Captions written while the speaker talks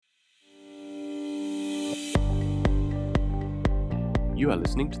You are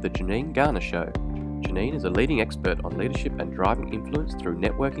listening to the Janine Garner Show. Janine is a leading expert on leadership and driving influence through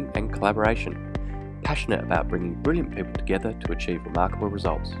networking and collaboration, passionate about bringing brilliant people together to achieve remarkable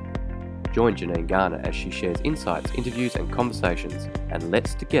results. Join Janine Garner as she shares insights, interviews and conversations, and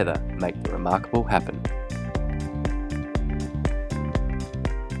let's together make the remarkable happen.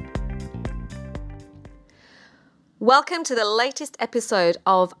 Welcome to the latest episode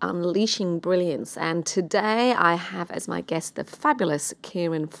of Unleashing Brilliance, and today I have as my guest the fabulous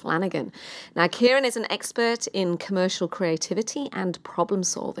Kieran Flanangan. Now, Kieran is an expert in commercial creativity and problem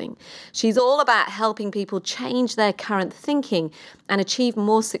solving. She's all about helping people change their current thinking and achieve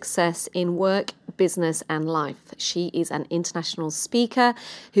more success in work, business and life. She is an international speaker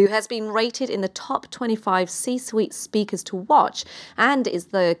who has been rated in the top 25 C-suite speakers to watch and is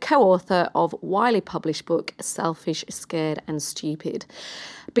the co-author of widely published book Selfish, Scared and Stupid.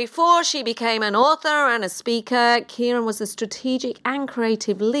 Before she became an author and a speaker, Kieran was the strategic and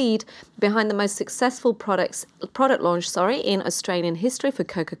creative lead behind the most successful product launch in Australian history for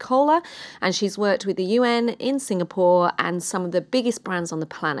Coca-Cola, and she's worked with the UN in Singapore and some of the biggest brands on the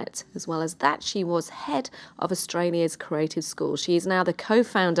planet. As well as that, she was head of Australia's Creative School. She is now the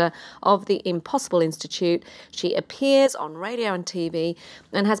co-founder of the Impossible Institute. She appears on radio and TV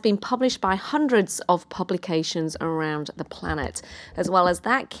and has been published by hundreds of publications around the planet. As well as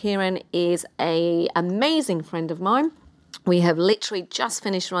that, Kieran is an amazing friend of mine. We have literally just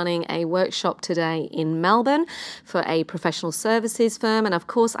finished running a workshop today in Melbourne for a professional services firm. And of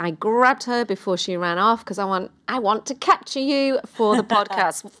course, I grabbed her before she ran off because I want to capture you for the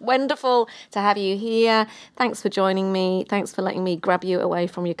podcast. Wonderful to have you here. Thanks for joining me. Thanks for letting me grab you away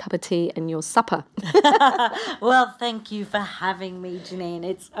from your cup of tea and your supper. Well, thank you for having me, Janine.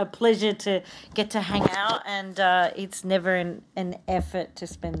 It's a pleasure to get to hang out, and it's never an effort to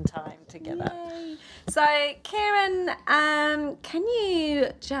spend time together. Yay. So, Kieran, can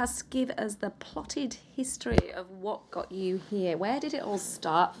you just give us the plotted history of what got you here? Where did it all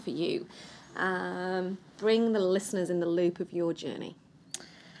start for you? Bring the listeners in the loop of your journey.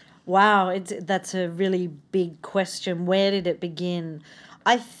 Wow, that's a really big question. Where did it begin?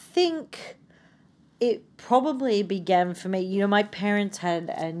 I think it probably began for me. You know, my parents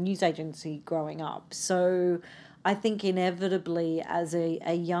had a news agency growing up, so I think inevitably as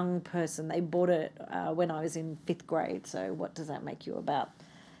a young person, they bought it when I was in 5th grade. So what does that make you, about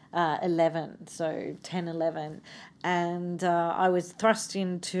 11? So 10, 11. And I was thrust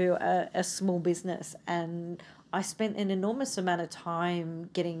into a small business, and I spent an enormous amount of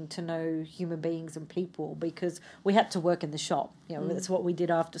time getting to know human beings and people because we had to work in the shop. You know, That's what we did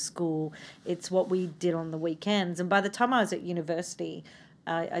after school. It's what we did on the weekends. And by the time I was at university,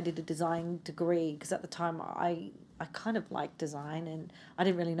 I did a design degree because at the time I kind of liked design and I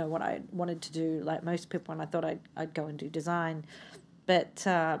didn't really know what I wanted to do like most people, and I thought I'd go and do design. But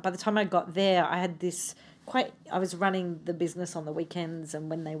by the time I got there, I had I was running the business on the weekends and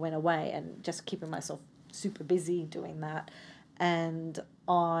when they went away and just keeping myself super busy doing that. And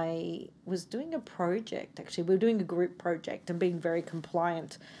I was doing a project, actually. We were doing a group project and being very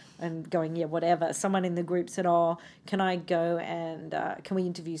compliant and going, yeah, whatever. Someone in the group said, oh, can I go and can we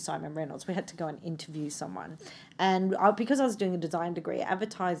interview Simon Reynolds? We had to go and interview someone. And because I was doing a design degree,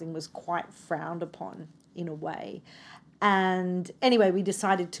 advertising was quite frowned upon in a way. And anyway, we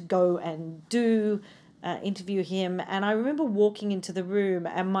decided to go and interview him. And I remember walking into the room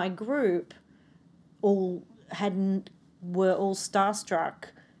and my group were all starstruck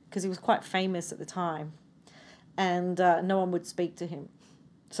because he was quite famous at the time, and no one would speak to him.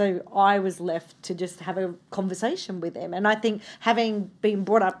 So I was left to just have a conversation with him. And I think having been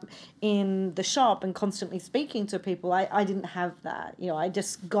brought up in the shop and constantly speaking to people, I didn't have that. You know, I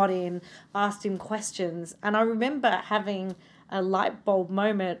just got in, asked him questions. And I remember having a light bulb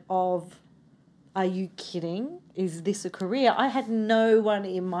moment of, are you kidding? Is this a career? I had no one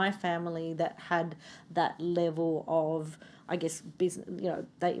in my family that had that level of, I guess, business. You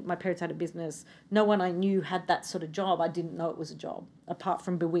know, my parents had a business. No one I knew had that sort of job. I didn't know it was a job, apart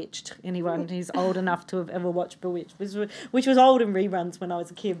from Bewitched. Anyone who's old enough to have ever watched Bewitched, which was old in reruns when I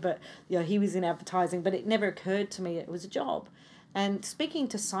was a kid, but you know, he was in advertising. But it never occurred to me it was a job. And speaking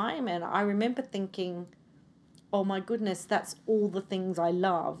to Simon, I remember thinking, oh my goodness, that's all the things I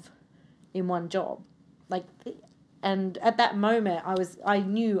love in one job. And at that moment I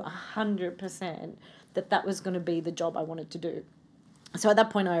knew 100% that was going to be the job I wanted to do. So at that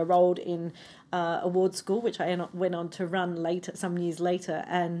point I enrolled in award school, which I went on to run later, some years later.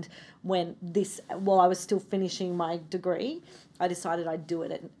 And while I was still finishing my degree, I decided I'd do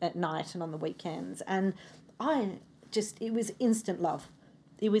it at night and on the weekends. And it was instant love.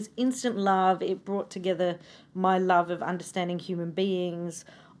 was instant love. It brought together my love of understanding human beings,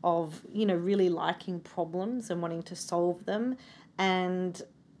 of, really liking problems and wanting to solve them, and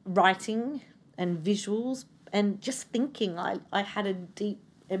writing and visuals and just thinking. I had a deep,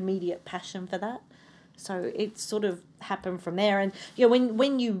 immediate passion for that. So it sort of happened from there. And,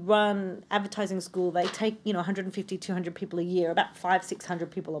 when you run advertising school, they take, 150, 200 people a year, about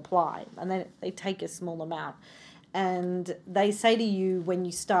 500-600 people apply, and then they take a small amount. And they say to you when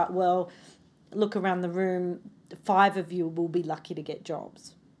you start, well, look around the room, 5 of you will be lucky to get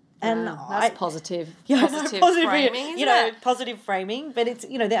jobs. And that's positive. Positive Framing, isn't it? Positive framing. But it's,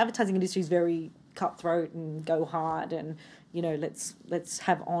 the advertising industry is very cutthroat and go hard, and let's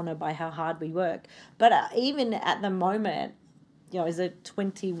have honor by how hard we work. But even at the moment, as a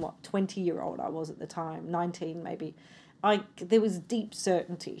 20-year-old I was at the time, 19 maybe, there was deep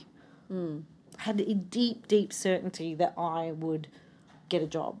certainty. I had a deep certainty that I would get a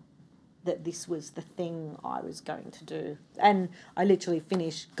job, that this was the thing I was going to do. And I literally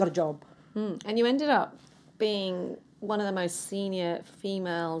finished, got a job. And you ended up being one of the most senior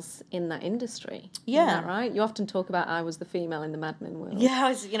females in that industry. Yeah. Isn't that right? You often talk about I was the female in the Mad Men world. Yeah, I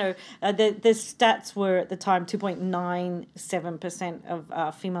was, the stats were at the time 2.97%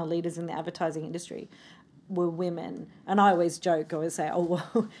 of female leaders in the advertising industry were women. And I always joke, I always say, oh,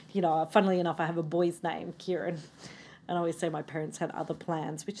 well, funnily enough, I have a boy's name, Kieran. And I always say my parents had other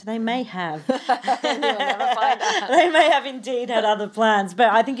plans, which they may have. You'll never find out. They may have indeed had other plans.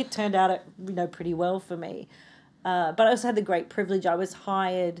 But I think it turned out, pretty well for me. But I also had the great privilege. I was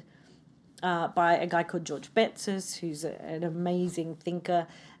hired by a guy called George Betsis, who's an amazing thinker,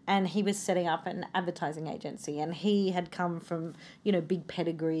 and he was setting up an advertising agency. And he had come from, big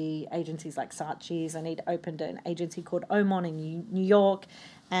pedigree agencies like Saatchi's, and he'd opened an agency called Omon in New York.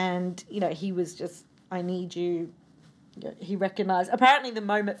 And, he was just, I need you. He recognised, apparently, the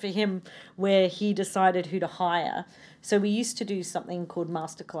moment for him where he decided who to hire. So we used to do something called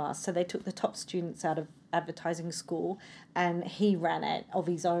masterclass. So they took the top students out of advertising school, and he ran it of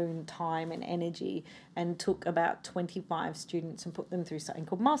his own time and energy, and took about 25 students and put them through something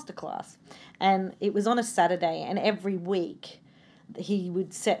called masterclass. And it was on a Saturday, and every week he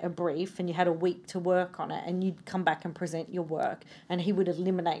would set a brief, and you had a week to work on it, and you'd come back and present your work, and he would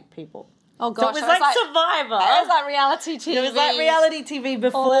eliminate people. Oh, gosh. So it was like Survivor. It was like reality TV. It was like reality TV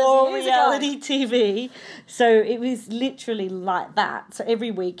before reality TV. So it was literally like that. So every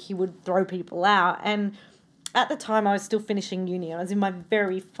week he would throw people out. And at the time I was still finishing uni. I was in my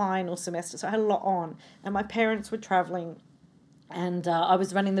very final semester, so I had a lot on. And my parents were travelling, and I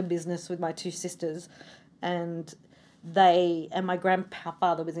was running the business with my 2 sisters. And my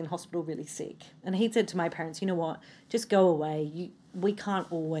grandfather was in hospital really sick. And he said to my parents, you know what, just go away. We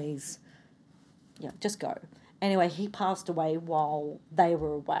can't always... just go. Anyway, he passed away while they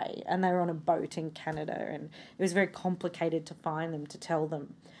were away, and they were on a boat in Canada, and it was very complicated to find them, to tell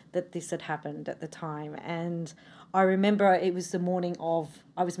them that this had happened at the time. And I remember it was the morning of,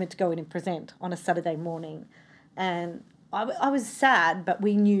 I was meant to go in and present on a Saturday morning, and I was sad, but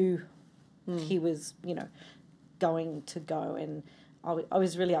we knew he was, going to go, and I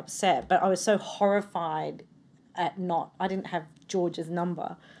was really upset, but I was so horrified I didn't have George's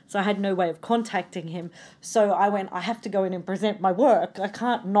number, so I had no way of contacting him. So I went, I have to go in and present my work. I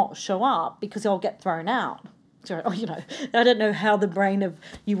can't not show up because I'll get thrown out. So, I don't know how the brain of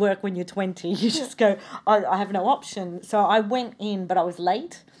you work when you're 20. You just go, I have no option. So I went in, but I was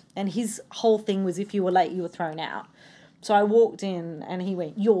late, and his whole thing was if you were late, you were thrown out. So I walked in, and he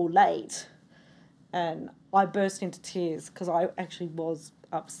went, "You're late." And I burst into tears because I actually was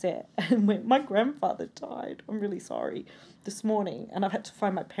upset, and went, "My grandfather died. I'm really sorry this morning, and I've had to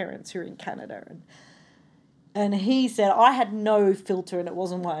find my parents who are in Canada." And he said, I had no filter, and it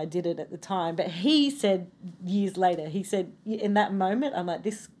wasn't why I did it at the time, but he said years later, he said, in that moment, I'm like,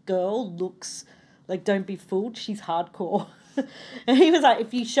 this girl looks like, don't be fooled, she's hardcore. And he was like,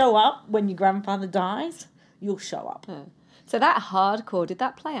 if you show up when your grandfather dies, you'll show up. Yeah. So that hardcore, did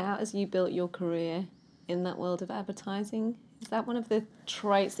that play out as you built your career in that world of advertising? Is that one of the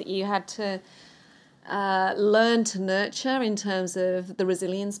traits that you had to learn to nurture in terms of the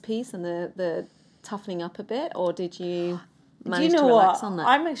resilience piece and the toughening up a bit, or did you manage to relax on that?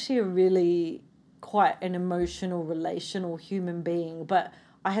 I'm actually a really quite an emotional, relational human being, but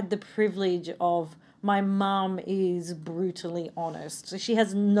I had the privilege of, my mum is brutally honest. So she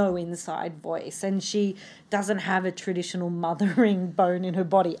has no inside voice, and she doesn't have a traditional mothering bone in her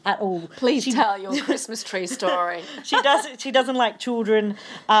body at all. Please tell your Christmas tree story. She doesn't like children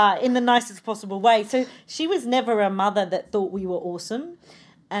in the nicest possible way. So she was never a mother that thought we were awesome.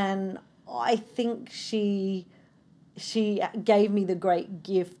 And I think she she gave me the great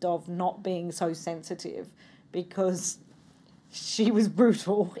gift of not being so sensitive, because she was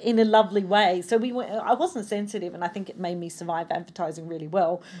brutal in a lovely way. So I wasn't sensitive, and I think it made me survive advertising really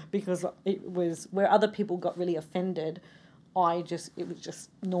well, because it was where other people got really offended. It was just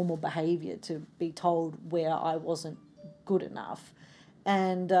normal behavior to be told where I wasn't good enough.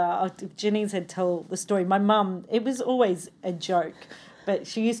 And Janine said, tell the story. My mum, it was always a joke, but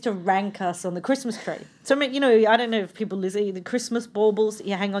she used to rank us on the Christmas tree. So, I don't know if people listen, the Christmas baubles that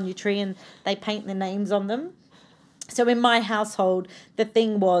you hang on your tree and they paint their names on them. So in my household, the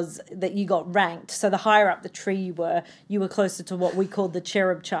thing was that you got ranked. So the higher up the tree you were closer to what we called the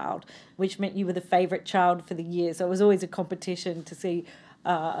cherub child, which meant you were the favourite child for the year. So it was always a competition to see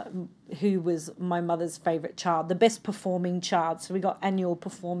who was my mother's favourite child, the best performing child. So we got annual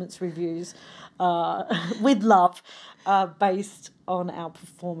performance reviews with love based on our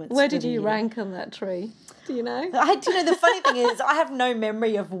performance. Where did you rank on that tree? Do you know? The funny thing is, I have no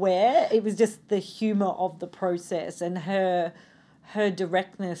memory of where. It was just the humour of the process and her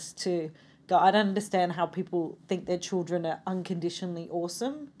directness to go, I don't understand how people think their children are unconditionally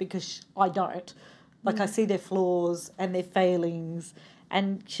awesome, because I don't. Like, I see their flaws and their failings,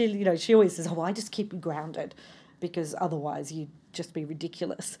 and she always says, I just keep you grounded, because otherwise you'd just be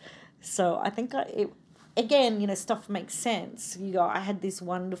ridiculous. So I think stuff makes sense. I had this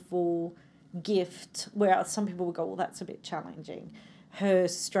wonderful gift where some people would go, well, that's a bit challenging. Her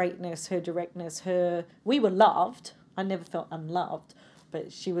straightness, her directness, we were loved. I never felt unloved,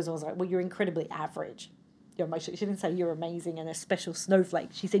 but she was always like, well, you're incredibly average. She didn't say you're amazing and a special snowflake.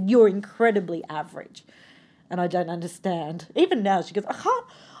 She said, you're incredibly average. And I don't understand. Even now, she goes,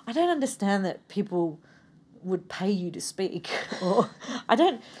 I don't understand that people would pay you to speak. Or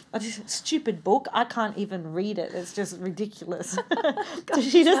stupid book, I can't even read it. It's just ridiculous. So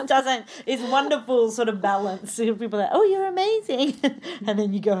she just doesn't, it's wonderful sort of balance. People are like, oh, you're amazing. And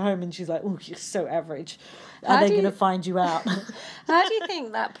then you go home and she's like, oh, you're so average. Are they going to find you out? How do you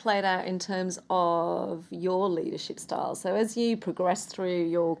think that played out in terms of your leadership style? So as you progressed through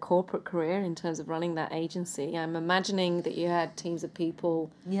your corporate career in terms of running that agency, I'm imagining that you had teams of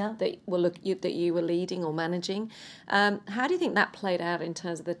people that you were leading or managing. How do you think that played out in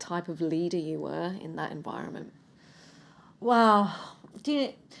terms of the type of leader you were in that environment? Wow.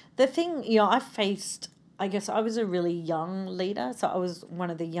 The thing, I faced, I guess I was a really young leader. So I was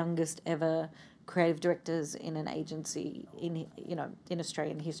one of the youngest ever creative directors in an agency in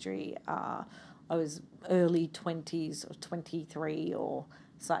Australian history. I was early 20s or 23 or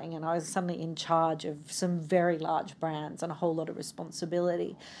something, and I was suddenly in charge of some very large brands and a whole lot of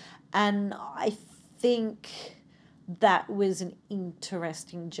responsibility. And I think that was an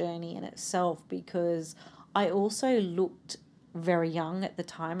interesting journey in itself, because I also looked very young at the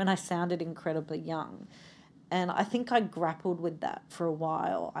time and I sounded incredibly young. And I think I grappled with that for a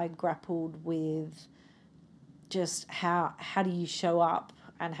while. I grappled with just how do you show up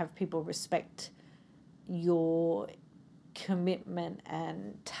and have people respect your commitment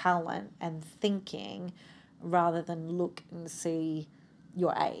and talent and thinking, rather than look and see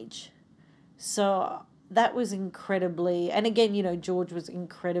your age. So that was incredibly, and again, George was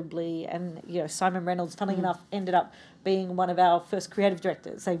incredibly, and Simon Reynolds, funnily enough, ended up being one of our first creative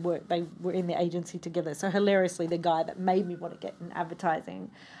directors. They were in the agency together. So hilariously, the guy that made me want to get in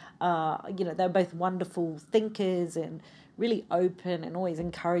advertising, they're both wonderful thinkers and really open and always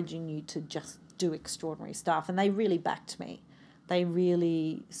encouraging you to just do extraordinary stuff. And they really backed me. They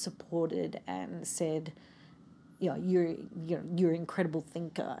really supported and said, you're an incredible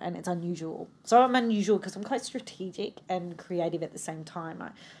thinker, and it's unusual. So I'm unusual because I'm quite strategic and creative at the same time.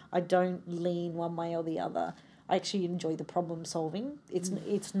 I don't lean one way or the other. I actually enjoy the problem solving.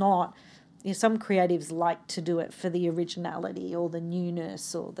 It's not, some creatives like to do it for the originality or the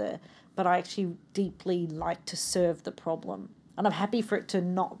newness but I actually deeply like to serve the problem. And I'm happy for it to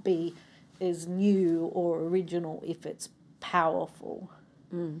not be as new or original if it's powerful.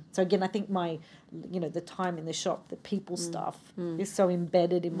 So again, I think my, the time in the shop, the people stuff is so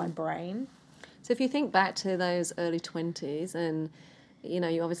embedded in my brain. So if you think back to those early 20s and,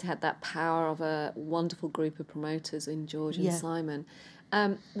 you obviously had that power of a wonderful group of promoters in George and Simon.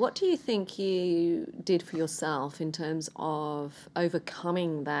 What do you think you did for yourself in terms of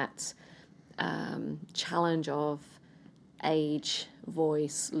overcoming that challenge of age,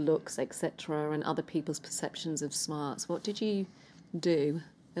 voice, looks, etc., and other people's perceptions of smarts? What did you do,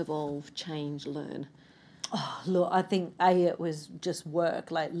 evolve, change, learn? Oh, look, I think it was just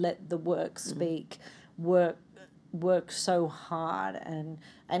work. Like, let the work speak. Work so hard and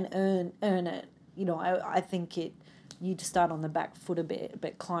earn it. I think you'd start on the back foot a bit,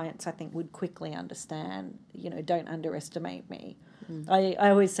 but clients, I think, would quickly understand, don't underestimate me. I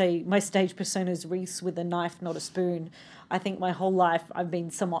always say my stage persona is Reese with a knife, not a spoon. I think my whole life I've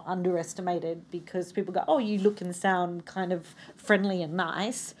been somewhat underestimated because people go, oh, you look and sound kind of friendly and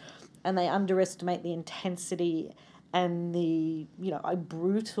nice, and they underestimate the intensity and the, a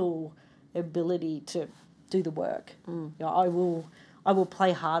brutal ability to do the work. I will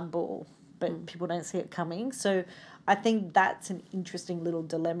play hardball, but people don't see it coming. So I think that's an interesting little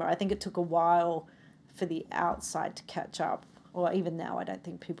dilemma. I think it took a while for the outside to catch up. Or even now, I don't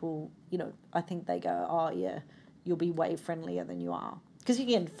think people, I think they go, oh, yeah, you'll be way friendlier than you are. Because,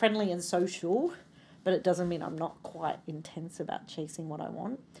 again, friendly and social, but it doesn't mean I'm not quite intense about chasing what I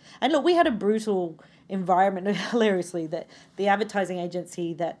want. And look, we had a brutal environment, hilariously, that the advertising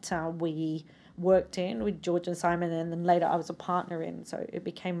agency that we worked in with George and Simon, and then later I was a partner in, so it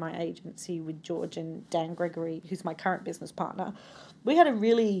became my agency with George and Dan Gregory, who's my current business partner. We had a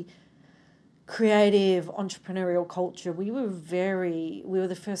really creative entrepreneurial culture. We were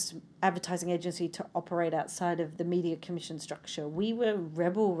the first advertising agency to operate outside of the media commission structure. We were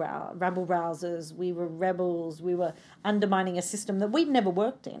rabble rousers. We were rebels. We were undermining a system that we'd never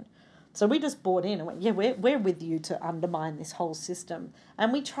worked in. So we just bought in and went, yeah, we're with you to undermine this whole system.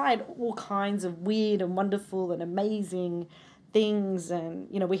 And we tried all kinds of weird and wonderful and amazing things, and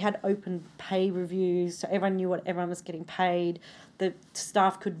we had open pay reviews, so everyone knew what everyone was getting paid. The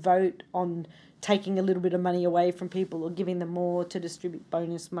staff could vote on taking a little bit of money away from people or giving them more to distribute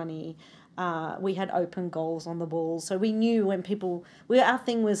bonus money. We had open goals on the wall, so we knew when people, our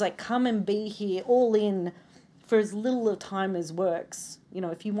thing was like, come and be here all in for as little of time as works.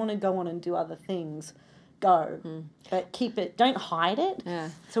 If you want to go on and do other things, go, but keep it, don't hide it. Yeah.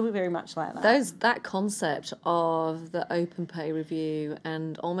 So we're very much like that. That concept of the open pay review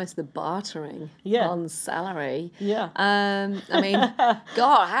and almost the bartering on salary. Yeah. I mean,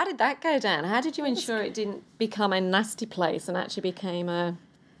 God, how did that go down? How did you ensure it didn't become a nasty place and actually became a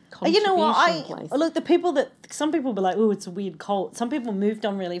contribution place? Look, some people were like, oh, it's a weird cult. Some people moved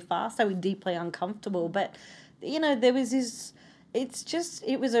on really fast. They were deeply uncomfortable, but there was this.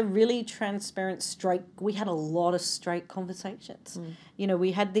 It was a really transparent, straight. We had a lot of straight conversations.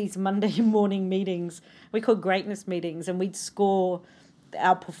 We had these Monday morning meetings. We called greatness meetings, and we'd score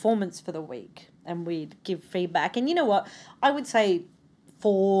our performance for the week, and we'd give feedback. And you know what? I would say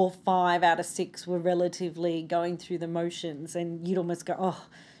 4, 5 out of 6 were relatively going through the motions, and you'd almost go, oh,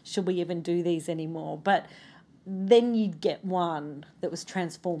 should we even do these anymore? But then you'd get one that was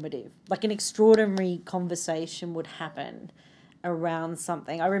transformative. Like an extraordinary conversation would happen around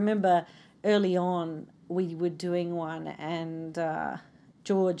something. I remember early on we were doing one, and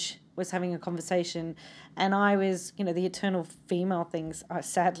George was having a conversation, and I was, the eternal female things,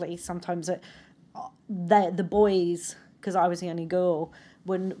 sadly, sometimes the boys, because I was the only girl,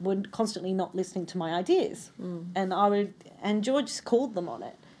 were constantly not listening to my ideas. And George called them on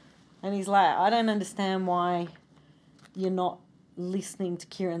it. And he's like, I don't understand why you're not listening to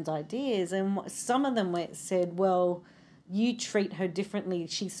Kieran's ideas. And some of them said, well, you treat her differently.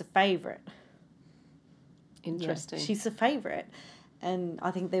 She's a favourite. Interesting. Yeah, she's a favourite. And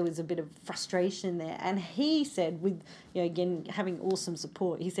I think there was a bit of frustration there. And he said, with, again, having awesome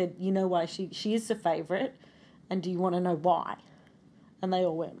support, he said, you know why she is a favourite, and do you want to know why? And they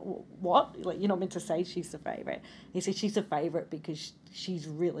all went, what? Like, you're not meant to say she's a favourite. He said, she's a favourite because she's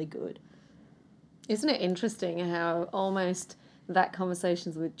really good. Isn't it interesting how almost that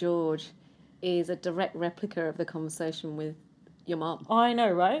conversations with George is a direct replica of the conversation with your mum? I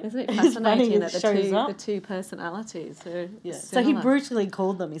know, right? Isn't it fascinating that the two personalities are similar? So he brutally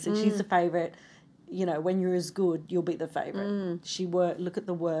called them. He said, she's a favourite. When you're as good, you'll be the favourite. Look at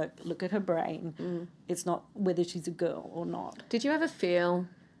the work, look at her brain. It's not whether she's a girl or not. Did you ever feel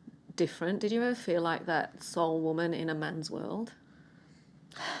different? Did you ever feel like that soul woman in a man's world?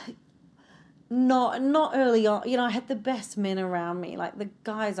 Not early on. I had the best men around me. Like, the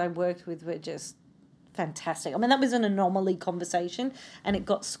guys I worked with were just fantastic. I mean, that was an anomaly conversation, and it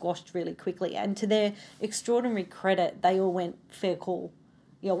got squashed really quickly. And to their extraordinary credit, they all went, fair call.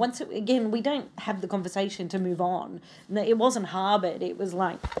 Again, we don't have the conversation to move on. No, it wasn't harboured. It was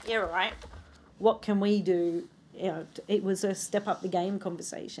like, yeah, right. What can we do? It was a step up the game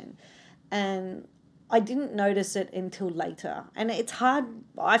conversation. And I didn't notice it until later. And it's hard.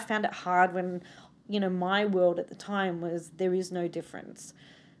 I found it hard when, my world at the time was there is no difference.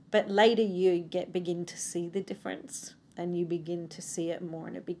 But later you begin to see the difference, and you begin to see it more,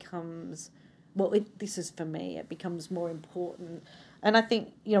 and it becomes, this is for me, it becomes more important. And I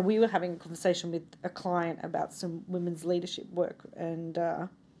think, we were having a conversation with a client about some women's leadership work, and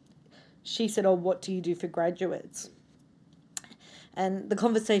she said, oh, what do you do for graduates? And the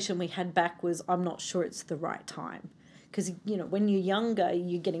conversation we had back was, I'm not sure it's the right time. Because, you know, when you're younger,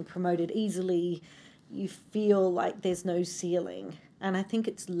 you're getting promoted easily. You feel like there's no ceiling. And I think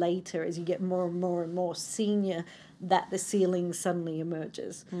it's later, as you get more and more and more senior, that the ceiling suddenly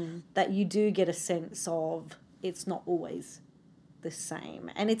emerges. That you do get a sense of it's not always the same.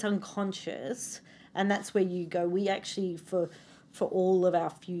 And it's unconscious. And that's where you go, we actually, for all of our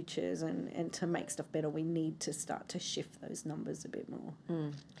futures and to make stuff better, we need to start to shift those numbers a bit more.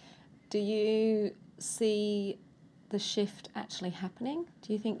 Do you see the shift actually happening?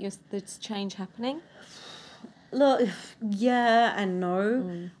 Do you think there's change happening? Look, yeah and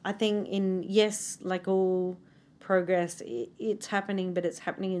no. I think yes, like all progress, it's happening, but it's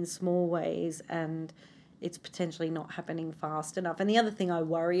happening in small ways, and it's potentially not happening fast enough. And the other thing I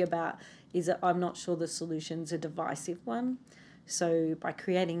worry about is that I'm not sure the solution's a divisive one. So by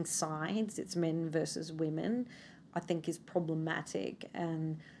creating sides, it's men versus women, I think is problematic.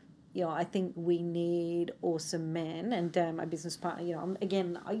 And, you know, I think we need awesome men. And my business partner, you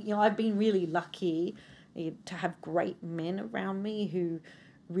know, I've been really lucky to have great men around me who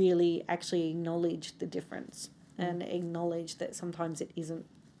really actually acknowledge the difference and acknowledge that sometimes it isn't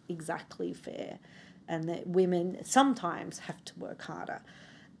exactly fair and that women sometimes have to work harder.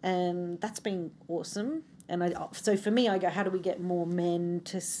 And that's been awesome. And so for me, I go, how do we get more men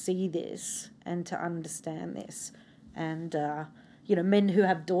to see this and to understand this? And, you know, men who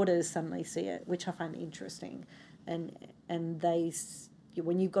have daughters suddenly see it, which I find interesting. And they,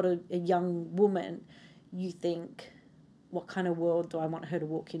 when you've got a young woman, you think, what kind of world do I want her to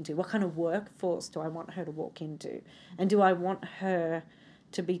walk into? What kind of workforce do I want her to walk into? And do I want her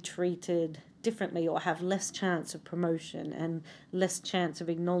to be treated differently or have less chance of promotion and less chance of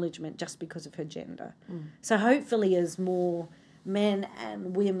acknowledgement just because of her gender? So hopefully as more men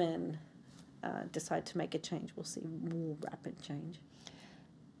and women decide to make a change, we'll see more rapid change.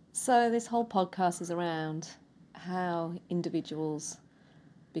 So this whole podcast is around how individuals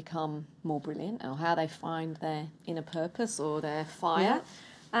become more brilliant, or how they find their inner purpose or their fire.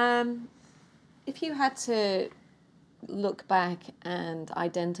 If you had to look back and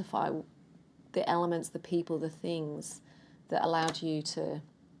identify the elements, the people, the things that allowed you to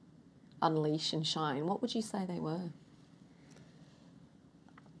unleash and shine, what would you say they were?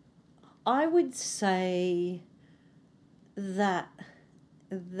 I would say that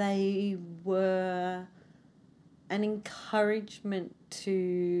they were an encouragement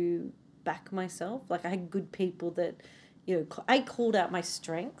to back myself. Like I had good people that, you know, I called out my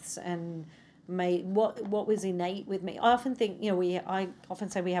strengths and made what was innate with me. I often think, you know, I often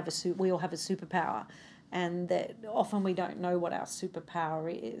say we all have a superpower, and that often we don't know what our superpower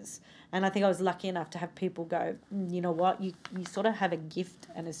is. And I think I was lucky enough to have people go, you know what, you sort of have a gift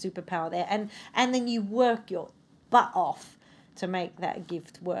and a superpower there, and then you work your butt off to make that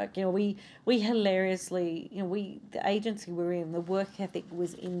gift work. You know, we hilariously, you know, the agency we were in, the work ethic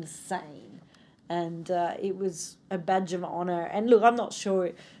was insane. And it was a badge of honour. And look, I'm not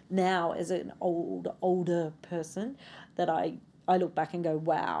sure now as an older person that I look back and go,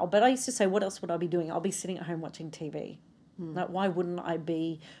 wow. But I used to say, what else would I be doing? I'll be sitting at home watching TV. Like, why wouldn't I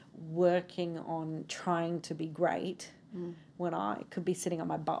be working on trying to be great when I could be sitting on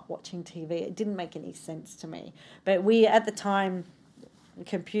my butt watching TV? It didn't make any sense to me. But at the time,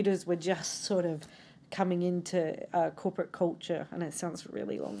 computers were just sort of coming into corporate culture, and it sounds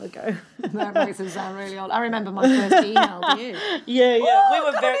really long ago. That makes it sound really old. I remember my first email to you. Yeah. We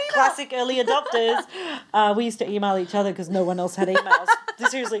were very classic early adopters. We used to email each other because no one else had emails.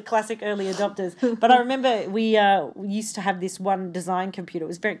 Seriously, classic early adopters. But I remember we used to have this one design computer. It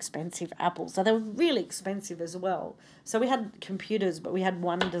was very expensive, Apple, so they were really expensive as well. So we had computers, but we had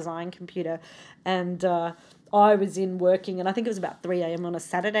one design computer, and I was in working, and I think it was about 3 a.m. on a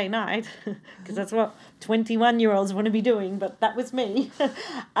Saturday night, because that's what 21-year-olds want to be doing, but that was me.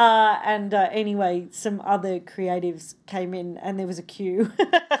 Anyway, some other creatives came in, and there was a queue.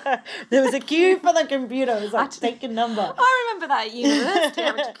 There was a queue for the computer. It was like, take a number. I remember that at university,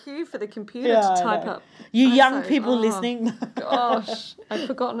 having to queue for the computer to type up. You young people listening. Gosh, I'd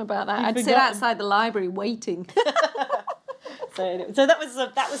forgotten about that. I'd sit outside the library waiting. So that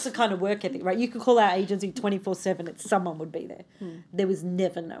was the kind of work ethic, right? You could call our agency 24/7; someone would be there. There was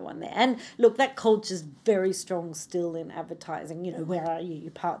never no one there. And look, that culture's very strong still in advertising. You know, where are you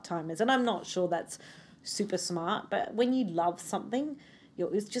part-timers? And I'm not sure that's super smart, but when you love something, you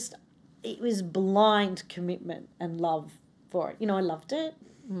know, it was blind commitment and love for it. You know, I loved it.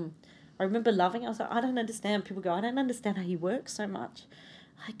 I remember loving it. I was like, I don't understand. People go, I don't understand how you work so much.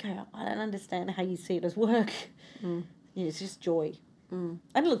 I go, I don't understand how you see it as work. Yeah, it's just joy. And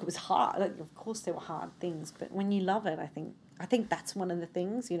look, it was hard. Like, of course there were hard things, but when you love it, I think I think that's one of the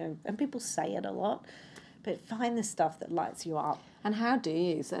things, and people say it a lot, but find the stuff that lights you up. And how do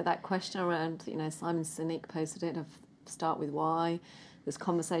you? So that question around, Simon Sinek posted it of start with why. There's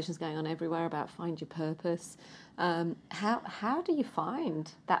conversations going on everywhere about find your purpose. How do you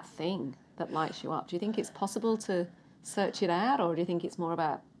find that thing that lights you up? Do you think it's possible to search it out, or do you think it's more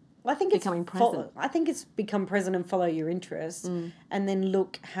about becoming present? I think it's become present and follow your interests, and then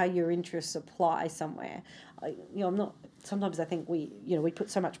look how your interests apply somewhere. Sometimes I think we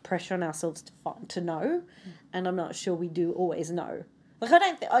put so much pressure on ourselves to know, and I'm not sure we do always know. Like, I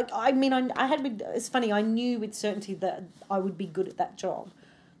don't. It's funny. I knew with certainty that I would be good at that job.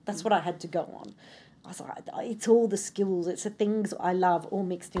 That's what I had to go on. I was like, it's all the skills, it's the things I love all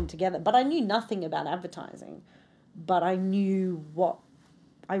mixed in together. But I knew nothing about advertising, but I knew what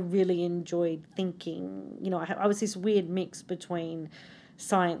I really enjoyed thinking. I was this weird mix between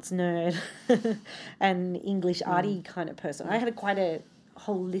science nerd and English arty kind of person. I had quite a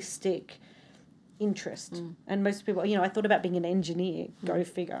holistic interest. And most people, I thought about being an engineer. Go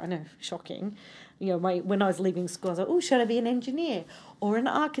figure. I know, shocking. When I was leaving school, I was like, oh, should I be an engineer or an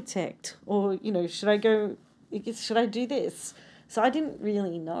architect? Or, should I do this? So I didn't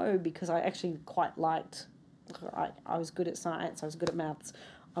really know, because I actually quite liked, I was good at science, I was good at maths,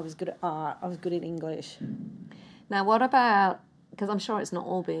 I was good at art, I was good at English. Now, what about, because I'm sure it's not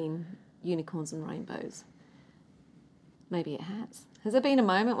all been unicorns and rainbows. Maybe it has. Has there been a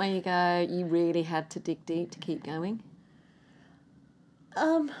moment where you really had to dig deep to keep going?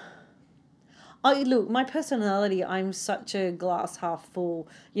 Look, my personality, I'm such a glass half full.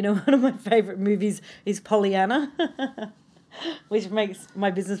 One of my favourite movies is Pollyanna, which makes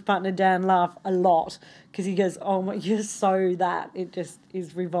my business partner Dan laugh a lot, because he goes, oh my, you're so that. It just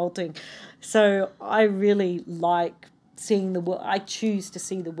is revolting. So I really like seeing the world. I choose to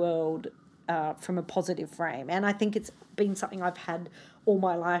see the world from a positive frame. And I think it's been something I've had all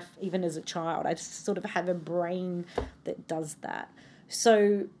my life, even as a child. I just sort of have a brain that does that.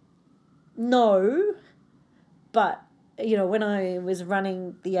 So, no, but, when I was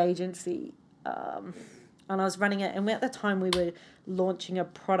running the agency, and I was running it, and at the time we were launching a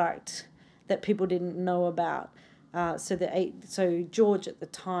product that people didn't know about. So George at the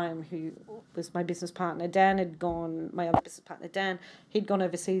time, who was my business partner, my other business partner Dan, he'd gone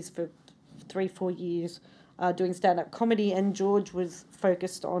overseas for 3-4 years doing stand-up comedy, and George was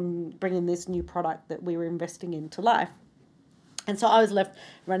focused on bringing this new product that we were investing in to life. And so I was left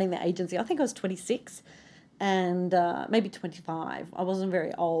running the agency. I think I was 26 and maybe 25. I wasn't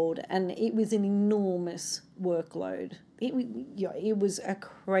very old, and it was an enormous workload. It was a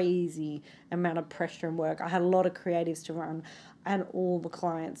crazy amount of pressure and work. I had a lot of creatives to run and all the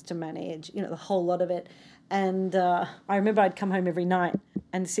clients to manage, the whole lot of it. And I remember I'd come home every night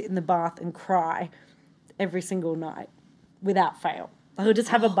and sit in the bath and cry every single night without fail. I would just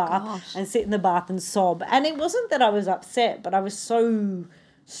have a bath and sit in the bath and sob. And it wasn't that I was upset, but I was so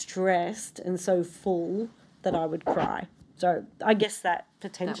stressed and so full that I would cry. So I guess that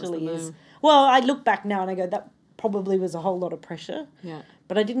potentially is... Well, I look back now and I go, that probably was a whole lot of pressure. Yeah.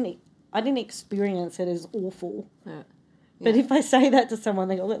 But I didn't experience it as awful. Yeah. But if I say that to someone,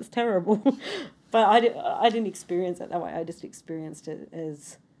 they go, that's terrible. But I didn't experience it that way. I just experienced it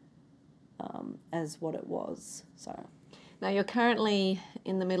as what it was. So... Now, you're currently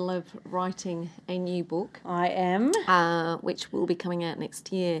in the middle of writing a new book. I am. Which will be coming out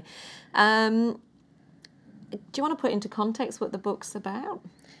next year. Do you want to put into context what the book's about?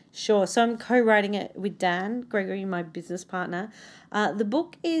 Sure. So I'm co-writing it with Dan Gregory, my business partner. The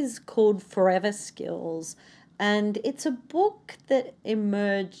book is called Forever Skills, and it's a book that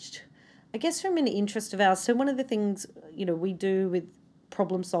emerged, I guess, from an interest of ours. So one of the things, we do with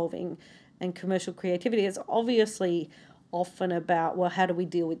problem solving and commercial creativity is obviously often about, well, how do we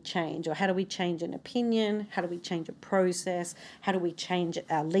deal with change, or how do we change an opinion, how do we change a process, how do we change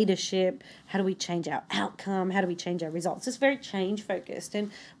our leadership, how do we change our outcome, how do we change our results. It's very change focused. And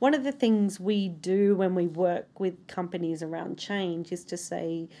one of the things we do when we work with companies around change is to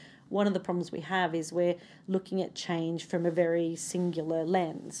say, one of the problems we have is we're looking at change from a very singular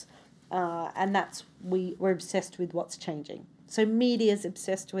lens, and that's we're obsessed with what's changing. So media's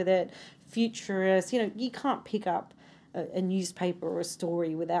obsessed with it, futurists, you can't pick up a newspaper or a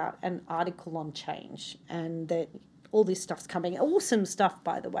story without an article on change, and that all this stuff's coming. Awesome stuff,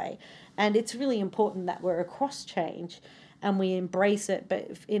 by the way. And it's really important that we're across change and we embrace it.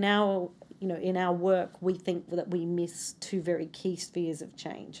 But in our work, we think that we miss two very key spheres of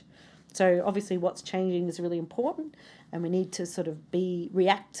change. So obviously what's changing is really important, and we need to sort of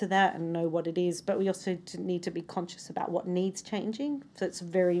react to that and know what it is, but we also need to be conscious about what needs changing. So it's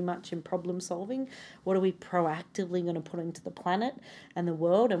very much in problem solving. What are we proactively going to put into the planet and the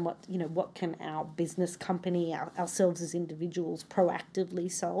world, and what can our business company, ourselves as individuals,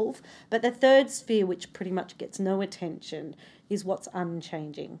 proactively solve? But the third sphere, which pretty much gets no attention, is what's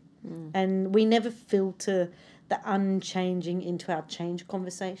unchanging. And we never filter the unchanging into our change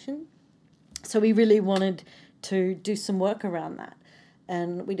conversation. So we really wanted to do some work around that.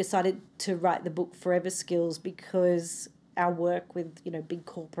 And we decided to write the book Forever Skills because our work with, big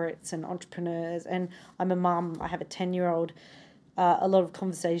corporates and entrepreneurs, and I'm a mum, I have a 10-year-old, a lot of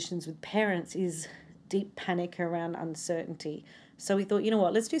conversations with parents is deep panic around uncertainty. So we thought,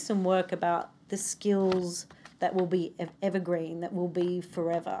 let's do some work about the skills that will be evergreen, that will be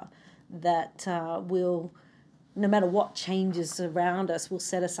forever, that will, no matter what changes around us, will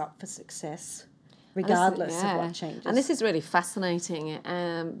set us up for success, regardless of what changes. And this is really fascinating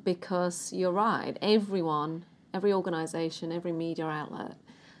because you're right. Everyone, every organisation, every media outlet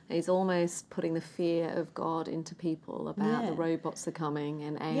is almost putting the fear of God into people about the robots are coming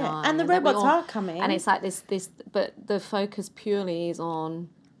and AI. Yeah, and the robots are coming. And it's like this, but the focus purely is on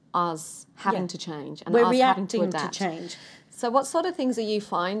us having to change and we're us having reacting to adapt. to change. So what sort of things are you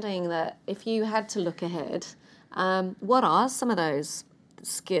finding that if you had to look ahead, what are some of those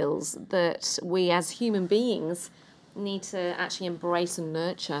skills that we as human beings need to actually embrace and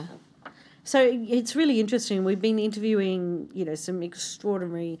nurture? So it's really interesting. We've been interviewing, some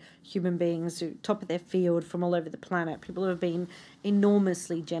extraordinary human beings who top of their field from all over the planet. People who have been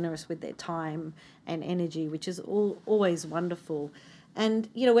enormously generous with their time and energy, which is always wonderful. And,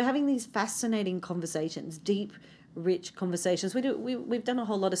 we're having these fascinating conversations, deep, rich conversations. We've done a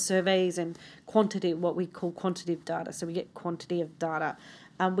whole lot of surveys and what we call quantitative data. So we get quantity of data,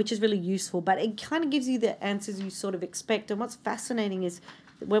 which is really useful, but it kind of gives you the answers you sort of expect. And what's fascinating is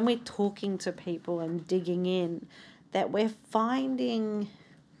when we're talking to people and digging in, that we're finding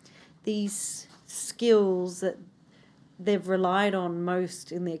these skills that they've relied on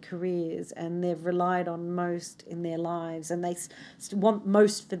most in their careers and they've relied on most in their lives, and they want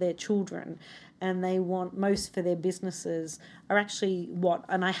most for their children and they want most for their businesses are actually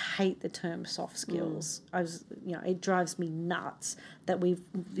and I hate the term soft skills. It drives me nuts that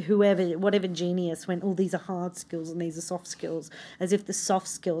whatever genius went, these are hard skills and these are soft skills, as if the soft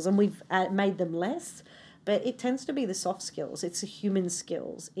skills, and we've made them less. But it tends to be the soft skills. It's the human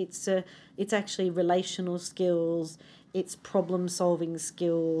skills. It's actually relational skills. It's problem-solving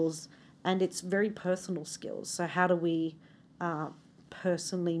skills, and it's very personal skills. So how do we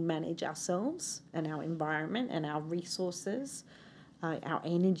personally manage ourselves and our environment and our resources, our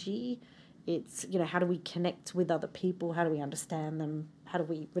energy? It's, how do we connect with other people? How do we understand them? How do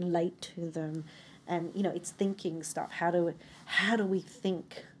we relate to them? And, it's thinking stuff. How do we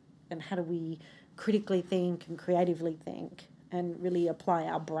think, and how do we critically think and creatively think and really apply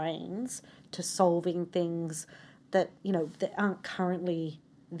our brains to solving things that aren't currently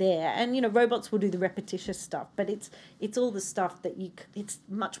there. And robots will do the repetitious stuff, but it's all the stuff that it's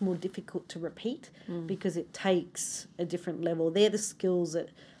much more difficult to repeat because it takes a different level. They're the skills that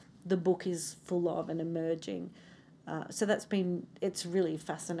the book is full of and emerging. So it's really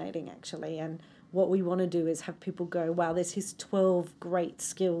fascinating actually. And what we want to do is have people go, wow, there's his 12 great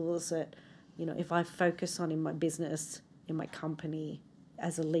skills that if I focus on in my business, in my company,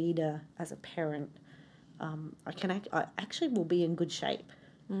 as a leader, as a parent, I actually will be in good shape.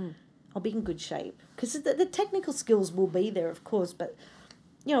 I'll be in good shape because the technical skills will be there, of course, but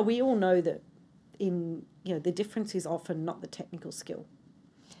we all know that the difference is often not the technical skill.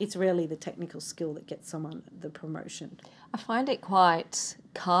 It's rarely the technical skill that gets someone the promotion. I find it quite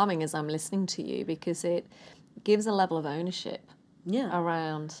calming as I'm listening to you because it gives a level of ownership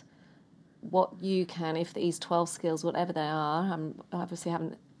around what you can, if these 12 skills, whatever they are, I obviously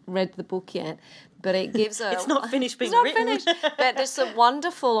haven't read the book yet, but it gives it's not finished being written. Finished. But there's a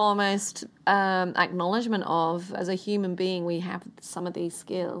wonderful almost acknowledgement of, as a human being, we have some of these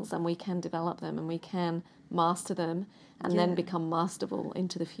skills and we can develop them and we can master them and then become masterful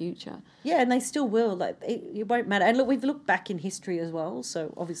into the future. Yeah, and they still will. Like it won't matter. And look, we've looked back in history as well,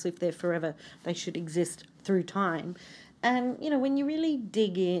 so obviously if they're forever, they should exist through time. And, when you really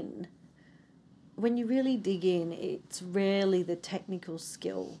dig in, it's rarely the technical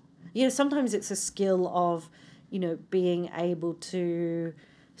skill. Sometimes it's a skill of, being able to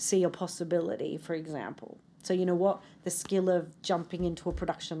see a possibility, for example. So you know what? The skill of jumping into a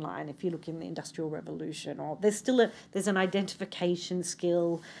production line, if you look in the Industrial Revolution, or there's an identification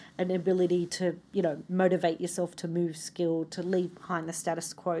skill, an ability to, motivate yourself to move skill, to leave behind the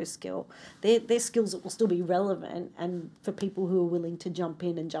status quo skill. They're skills that will still be relevant and for people who are willing to jump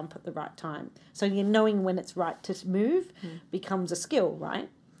in and jump at the right time. So knowing when it's right to move becomes a skill, right?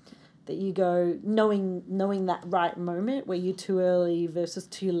 That you go, knowing that right moment where you're too early versus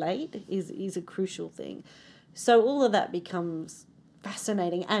too late is a crucial thing. So all of that becomes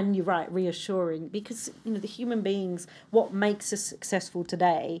fascinating and, you're right, reassuring, because the human beings, what makes us successful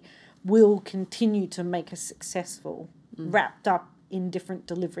today will continue to make us successful, wrapped up in different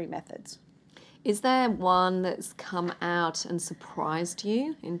delivery methods. Is there one that's come out and surprised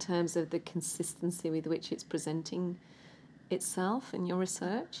you in terms of the consistency with which it's presenting itself in your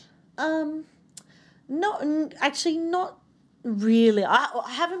research? Not really. I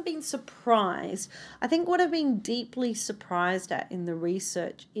haven't been surprised. I think what I've been deeply surprised at in the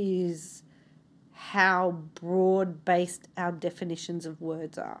research is how broad-based our definitions of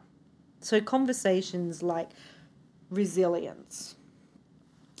words are. So conversations like resilience.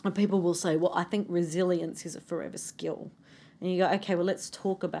 And people will say, well, I think resilience is a forever skill. And you go, okay, well, let's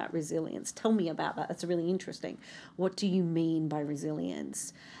talk about resilience. Tell me about that. That's really interesting. What do you mean by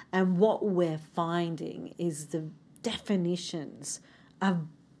resilience? And what we're finding is the definitions are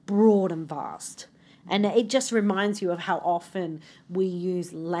broad and vast. And it just reminds you of how often we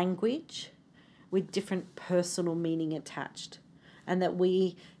use language with different personal meaning attached. And that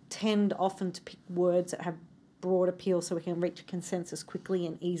we tend often to pick words that have broad appeal so we can reach a consensus quickly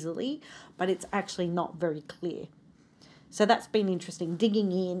and easily, but it's actually not very clear. So that's been interesting,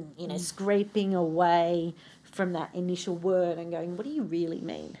 digging in, scraping away from that initial word and going, what do you really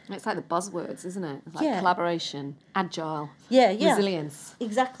mean? It's like the buzzwords, isn't it? It's like collaboration, agile, resilience.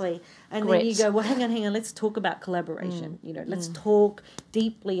 Exactly. And Grit. then you go, well, hang on, let's talk about collaboration. Let's talk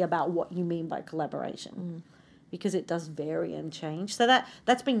deeply about what you mean by collaboration. Because it does vary and change. So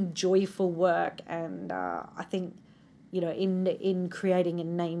that's been joyful work, and I think, in creating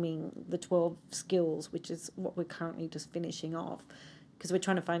and naming the 12 skills, which is what we're currently just finishing off, because we're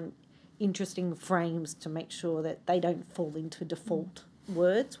trying to find interesting frames to make sure that they don't fall into default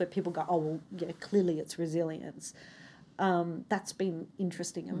words where people go, oh, well, yeah, clearly it's resilience. That's been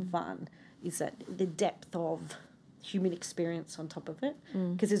interesting and fun, is that the depth of human experience on top of it,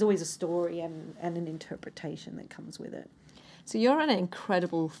 because there's always a story and an interpretation that comes with it. So you're an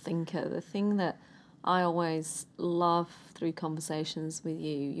incredible thinker. The thing that I always love through conversations with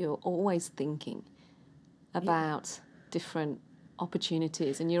you, you're always thinking about different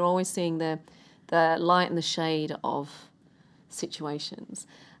opportunities, and you're always seeing the light and the shade of situations,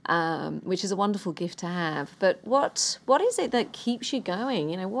 which is a wonderful gift to have. But what is it that keeps you going?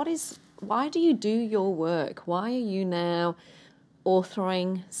 Why do you do your work? Why are you now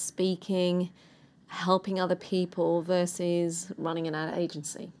authoring, speaking, helping other people versus running an ad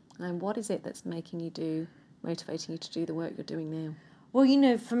agency? And what is it that's motivating you to do the work you're doing now?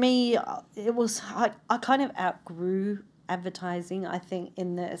 Well, for me, it was, I kind of outgrew advertising, I think,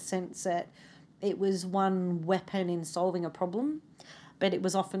 in the sense that it was one weapon in solving a problem, but it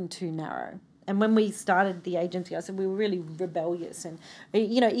was often too narrow. And when we started the agency, I said we were really rebellious. And,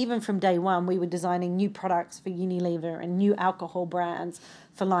 even from day one, we were designing new products for Unilever and new alcohol brands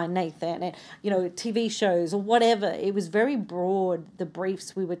for Lion Nathan and, TV shows or whatever. It was very broad, the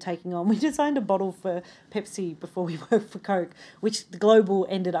briefs we were taking on. We designed a bottle for Pepsi before we worked for Coke, which the global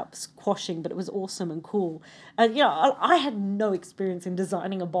ended up squashing, but it was awesome and cool. And, I had no experience in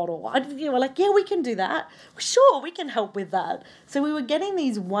designing a bottle. We're like, yeah, we can do that. Sure, we can help with that. So we were getting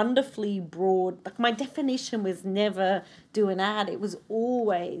these wonderfully broad, like my definition was never do an ad. It was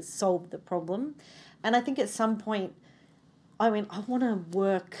always solve the problem. And I think at some point, I want to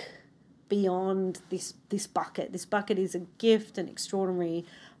work beyond this bucket. This bucket is a gift and extraordinary,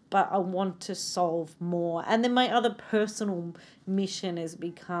 but I want to solve more. And then my other personal mission has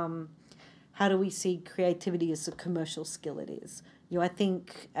become, how do we see creativity as a commercial skill it is? I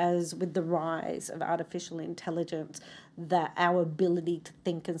think as with the rise of artificial intelligence, that our ability to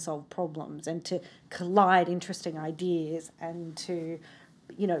think and solve problems and to collide interesting ideas and to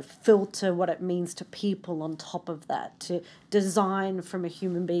filter what it means to people on top of that, to design from a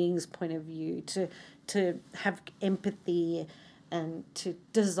human being's point of view, to have empathy and to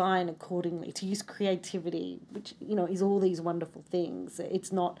design accordingly, to use creativity, which, is all these wonderful things.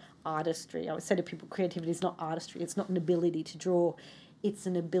 It's not artistry. I would say to people, creativity is not artistry. It's not an ability to draw. It's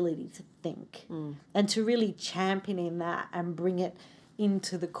an ability to think. And to really champion in that and bring it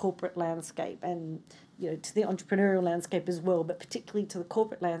into the corporate landscape and, to the entrepreneurial landscape as well, but particularly to the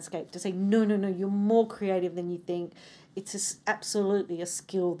corporate landscape, to say, no, you're more creative than you think. It's absolutely a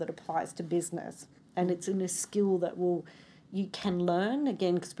skill that applies to business, and it's a skill that you can learn,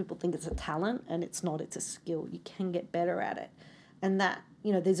 again, because people think it's a talent, and it's not, it's a skill. You can get better at it. And that,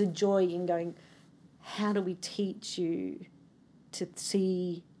 there's a joy in going, how do we teach you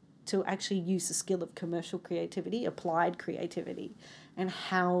to actually use the skill of commercial creativity, applied creativity, and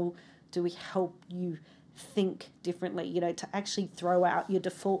how do we help you think differently, to actually throw out your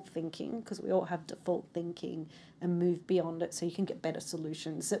default thinking, because we all have default thinking, and move beyond it so you can get better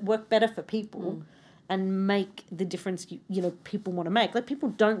solutions that work better for people and make the difference people want to make. Like, people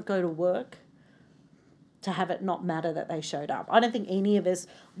don't go to work to have it not matter that they showed up. I don't think any of us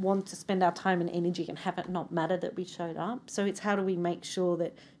want to spend our time and energy and have it not matter that we showed up. So it's how do we make sure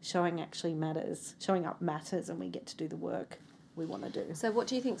that showing up matters, and we get to do the work we want to do. So what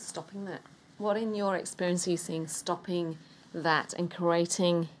do you think's stopping that? What, in your experience, are you seeing stopping that and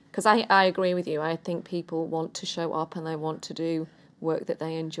creating... Because I agree with you. I think people want to show up and they want to do work that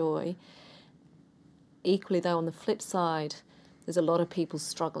they enjoy. Equally, though, on the flip side, there's a lot of people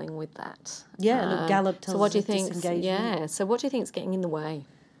struggling with that. Yeah, look, Gallup tells so what us do you think? disengagement. Yeah, so what do you think is getting in the way?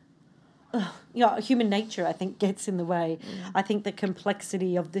 Human nature, I think, gets in the way. I think the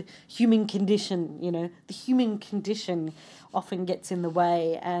complexity of the human condition, the human condition often gets in the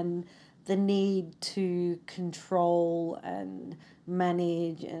way, and the need to control and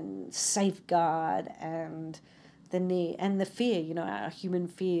manage and safeguard, and the fear, our human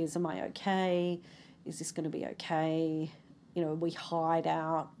fears. Am I okay? Is this going to be okay? We hide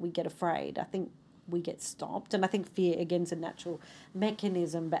out, we get afraid. I think we get stopped, and I think fear, again, is a natural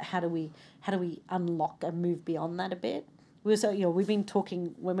mechanism, but how do we unlock and move beyond that a bit? We've been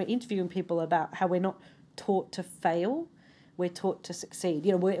talking, when we're interviewing people, about how we're not taught to fail, we're taught to succeed.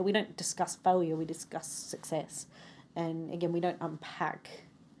 We don't discuss failure, we discuss success. And again, we don't unpack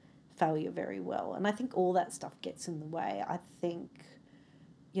failure very well. And I think all that stuff gets in the way. I think,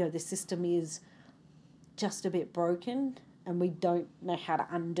 the system is just a bit broken, and we don't know how to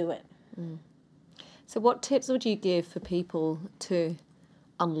undo it. So what tips would you give for people to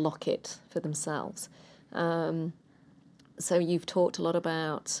unlock it for themselves? So you've talked a lot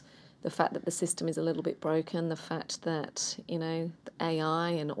about the fact that the system is a little bit broken, the fact that, the AI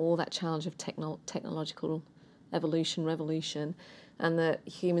and all that challenge of technological revolution, and that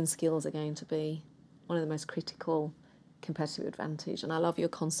human skills are going to be one of the most critical competitive advantage. And I love your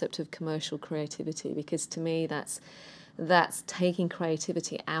concept of commercial creativity, because to me that's taking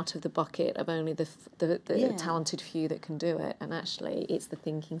creativity out of the bucket of only the talented few that can do it, and actually it's the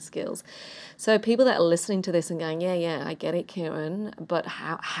thinking skills. So people that are listening to this and going, yeah, I get it, Kieran, but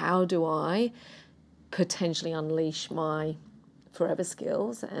how do I potentially unleash my forever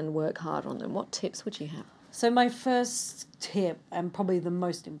skills and work hard on them? What tips would you have? So my first tip, and probably the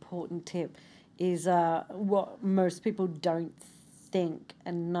most important tip, is what most people don't think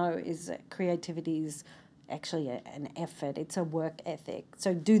and know, is that creativity is actually an effort. It's a work ethic.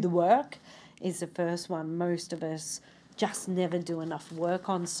 So do the work is the first one. Most of us just never do enough work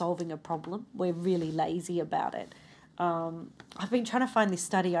on solving a problem. We're really lazy about it. I've been trying to find this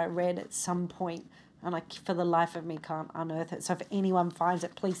study I read at some point, and I, for the life of me, can't unearth it. So if anyone finds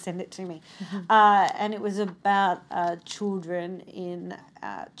it, please send it to me. And it was about children in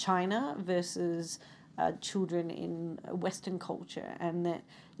China versus children in Western culture, and that,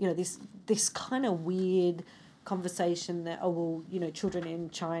 this kind of weird conversation that, children in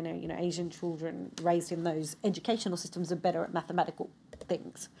China, Asian children raised in those educational systems are better at mathematical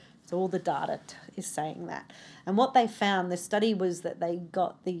things. So all the data is saying that. And what they found, the study was that they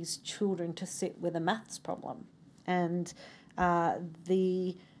got these children to sit with a maths problem. And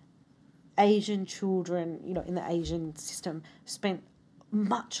the Asian children, in the Asian system, spent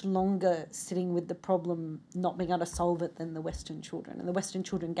much longer sitting with the problem, not being able to solve it, than the Western children. And the Western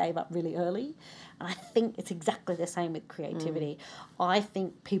children gave up really early. And I think it's exactly the same with creativity. I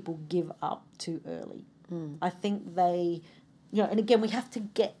think people give up too early. I think they... and again, we have to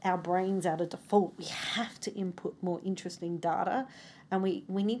get our brains out of default. We have to input more interesting data, and we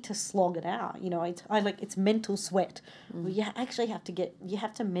need to slog it out. It's mental sweat. You actually have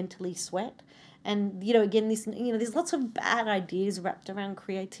to mentally sweat. And, again, there's lots of bad ideas wrapped around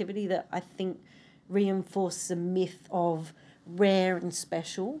creativity that I think reinforce the myth of rare and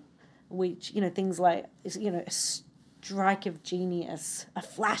special, which, things like, a strike of genius, a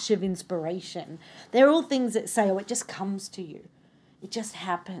flash of inspiration. They're all things that say, it just comes to you. It just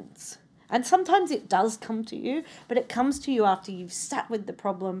happens. And sometimes it does come to you, but it comes to you after you've sat with the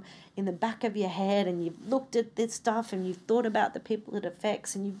problem in the back of your head and you've looked at this stuff and you've thought about the people it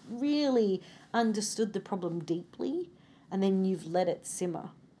affects and you've really understood the problem deeply, and then you've let it simmer.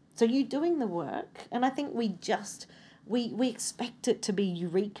 So you're doing the work, and I think we expect it to be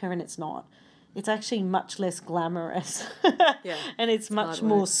eureka, and it's not. It's actually much less glamorous, and it's much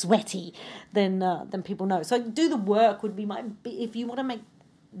more sweaty than people know. So do the work would be if you want to make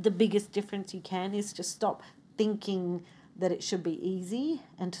the biggest difference you can, is to stop thinking that it should be easy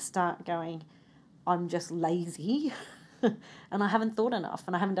and to start going, I'm just lazy and I haven't thought enough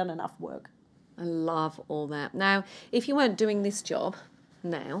and I haven't done enough work. I love all that. Now, if you weren't doing this job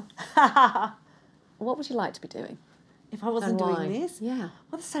now, what would you like to be doing? If I wasn't doing this? Yeah.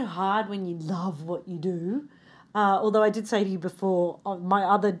 Well, it's so hard when you love what you do. Although I did say to you before,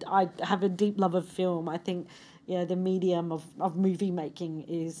 I have a deep love of film. I think, the medium of movie making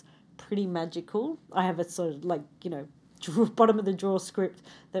is pretty magical. I have a sort of bottom of the drawer script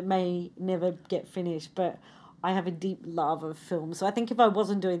that may never get finished, but I have a deep love of film. So I think if I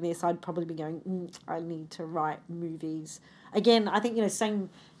wasn't doing this, I'd probably be going, I need to write movies. Again, I think, same,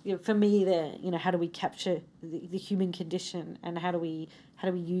 for me, how do we capture the human condition, and how do we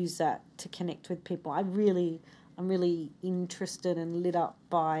use that to connect with people? I'm really interested and lit up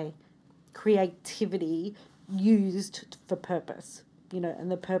by creativity used for purpose,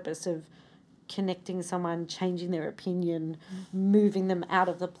 and the purpose of connecting someone, changing their opinion, moving them out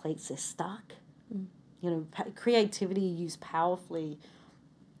of the place they're stuck. Creativity used powerfully,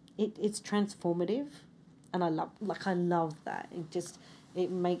 it's transformative, and I love that. It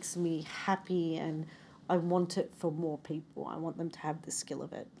makes me happy, and I want it for more people. I want them to have the skill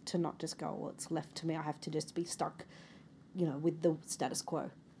of it, to not just go, well, it's left to me, I have to just be stuck, with the status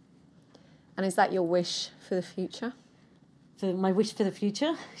quo. And is that your wish for the future? For my wish for the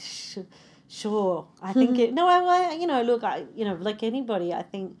future? Sure. I think like anybody, I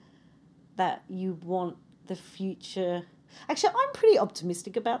think that you want the future. Actually, I'm pretty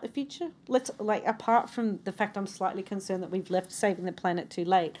optimistic about the future. Apart from the fact I'm slightly concerned that we've left saving the planet too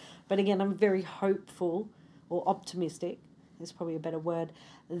late. But again, I'm very hopeful, or optimistic, is probably a better word,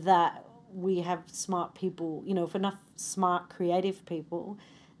 that we have smart people, if enough smart, creative people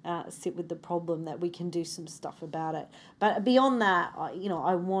sit with the problem, that we can do some stuff about it. But beyond that,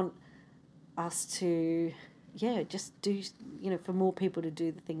 I want us to, just do, for more people to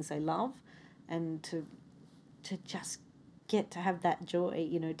do the things they love, and to just get to have that joy,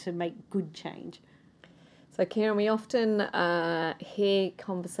 to make good change. So, Kieran, we often hear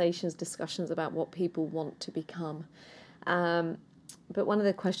discussions about what people want to become. But one of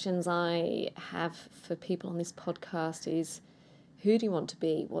the questions I have for people on this podcast is, who do you want to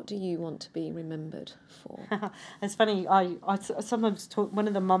be? What do you want to be remembered for? It's funny, I sometimes talk, one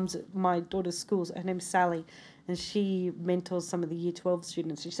of the mums at my daughter's schools, her name's Sally, and she mentors some of the Year 12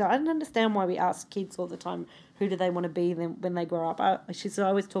 students. She said, I don't understand why we ask kids all the time, who do they want to be when they grow up? She said, I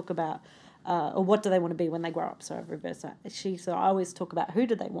always talk about, or what do they want to be when they grow up? So I've reversed that. She said, I always talk about who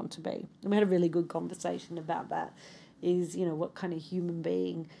do they want to be? And we had a really good conversation about that, is, what kind of human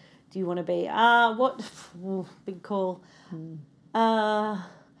being do you want to be? Big call.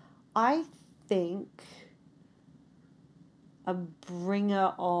 I think a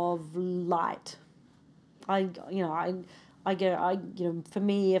bringer of light. For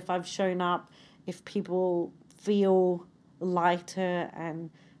me, if I've shown up, if people feel lighter and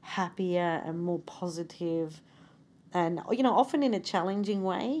happier and more positive, and often in a challenging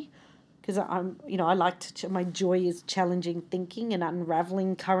way, because I like to. My joy is challenging thinking and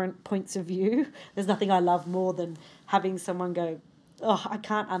unraveling current points of view. There's nothing I love more than having someone go, oh, I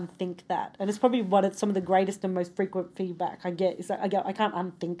can't unthink that. And it's probably some of the greatest and most frequent feedback I get is that I go, I can't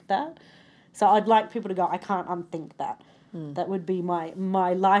unthink that. So I'd like people to go, I can't unthink that. That would be my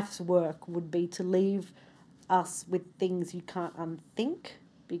life's work, would be to leave us with things you can't unthink,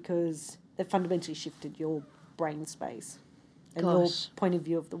 because they've fundamentally shifted your brain space and your point of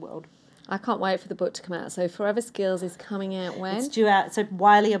view of the world. I can't wait for the book to come out. So Forever Skills is coming out when? It's due out. So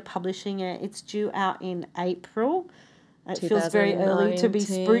Wiley are publishing it. It's due out in April. It feels very early to be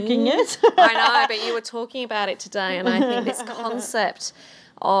spruiking it. I know, but you were talking about it today, and I think this concept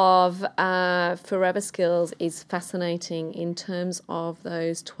of Forever Skills is fascinating in terms of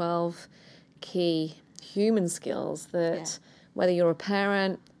those 12 key human skills that whether you're a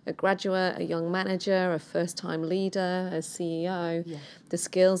parent, a graduate, a young manager, a first-time leader, a CEO, the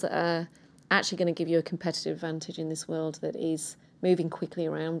skills that are actually going to give you a competitive advantage in this world that is moving quickly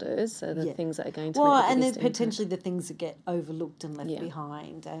around us are the things that are going to make the and biggest then potentially the things that get overlooked and left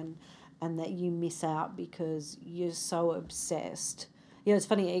behind, and that you miss out because you're so obsessed. It's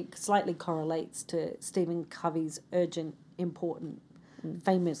funny, it slightly correlates to Stephen Covey's urgent, important,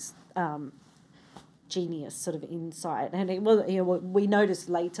 famous genius sort of insight. And we noticed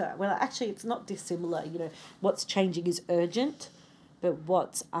later, well, actually it's not dissimilar. What's changing is urgent, but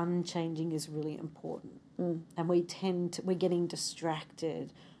what's unchanging is really important. And we're getting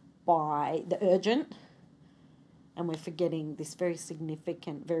distracted by the urgent, and we're forgetting this very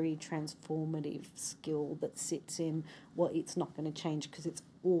significant, very transformative skill that sits in what it's not going to change because it's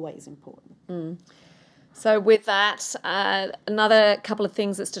always important. So with that, another couple of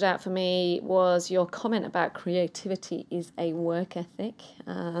things that stood out for me was your comment about creativity is a work ethic.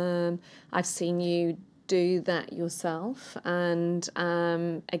 I've seen you do that yourself, and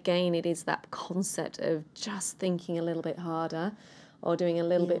again, it is that concept of just thinking a little bit harder or doing a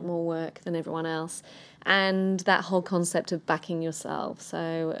little bit more work than everyone else, and that whole concept of backing yourself.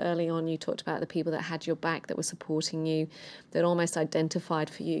 So early on you talked about the people that had your back, that were supporting you, that almost identified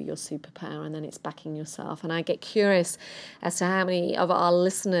for you your superpower, and then it's backing yourself. And I get curious as to how many of our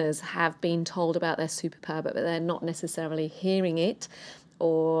listeners have been told about their superpower, but they're not necessarily hearing it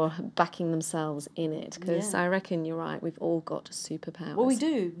or backing themselves in it, because I reckon you're right, we've all got superpowers. Well, we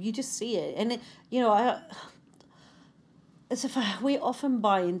do. You just see it. And, we often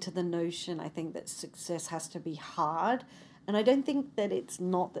buy into the notion, I think, that success has to be hard. And I don't think that it's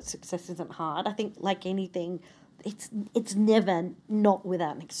not that success isn't hard. I think, like anything, it's never not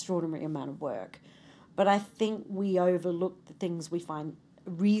without an extraordinary amount of work. But I think we overlook the things we find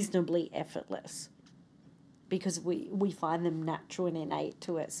reasonably effortless because we find them natural and innate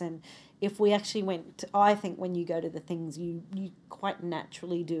to us. And if we actually I think when you go to the things you quite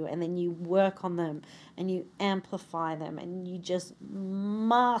naturally do, and then you work on them and you amplify them and you just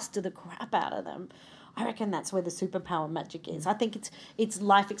master the crap out of them, I reckon that's where the superpower magic is. I think it's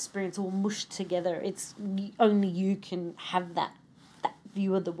life experience all mushed together. It's only you can have that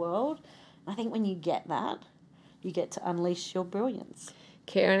view of the world. And I think when you get that, you get to unleash your brilliance.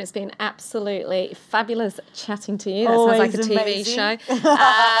 Kieran, it's been absolutely fabulous chatting to you. That Always sounds like a TV amazing. show.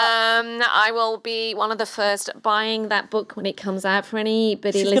 I will be one of the first buying that book when it comes out for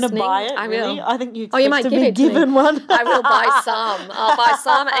anybody She's listening. going to buy it, I really? will. I think you you expect might to give be it to me. given one. I will buy some. I'll buy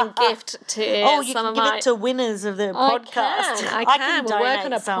some and gift to you some can of give my... it to winners of the podcast. I can. We'll work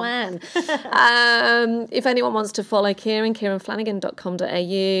on a plan. If anyone wants to follow Kieran,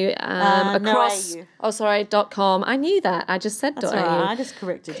 kieranflanagan.com.au. Across... no, AU. Oh, sorry, .com. I knew that. I just said That's .au. all right. I just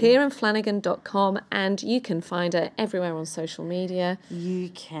corrected you. kieranflanagan.com, and you can find her everywhere on social media. You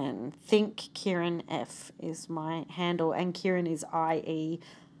can. Think Kieran F is my handle, and Kieran is IE.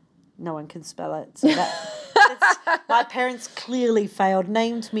 No one can spell it. So my parents clearly failed,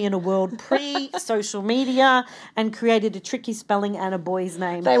 named me in a world pre-social media, and created a tricky spelling and a boy's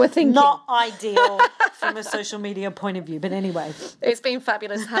name. They were thinking. Not ideal from a social media point of view, but anyway. It's been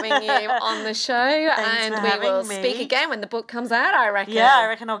fabulous having you on the show. Thanks for we will having me. speak again when the book comes out, I reckon. Yeah, I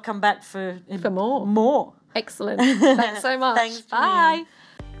reckon I'll come back for more. More. Excellent. Thanks so much. Thanks, Bye.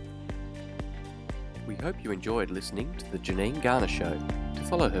 We hope you enjoyed listening to the Janine Garner Show. To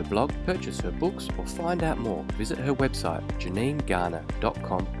follow her blog, purchase her books, or find out more, visit her website,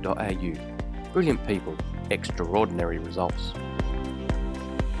 janinegarner.com.au. Brilliant people, extraordinary results.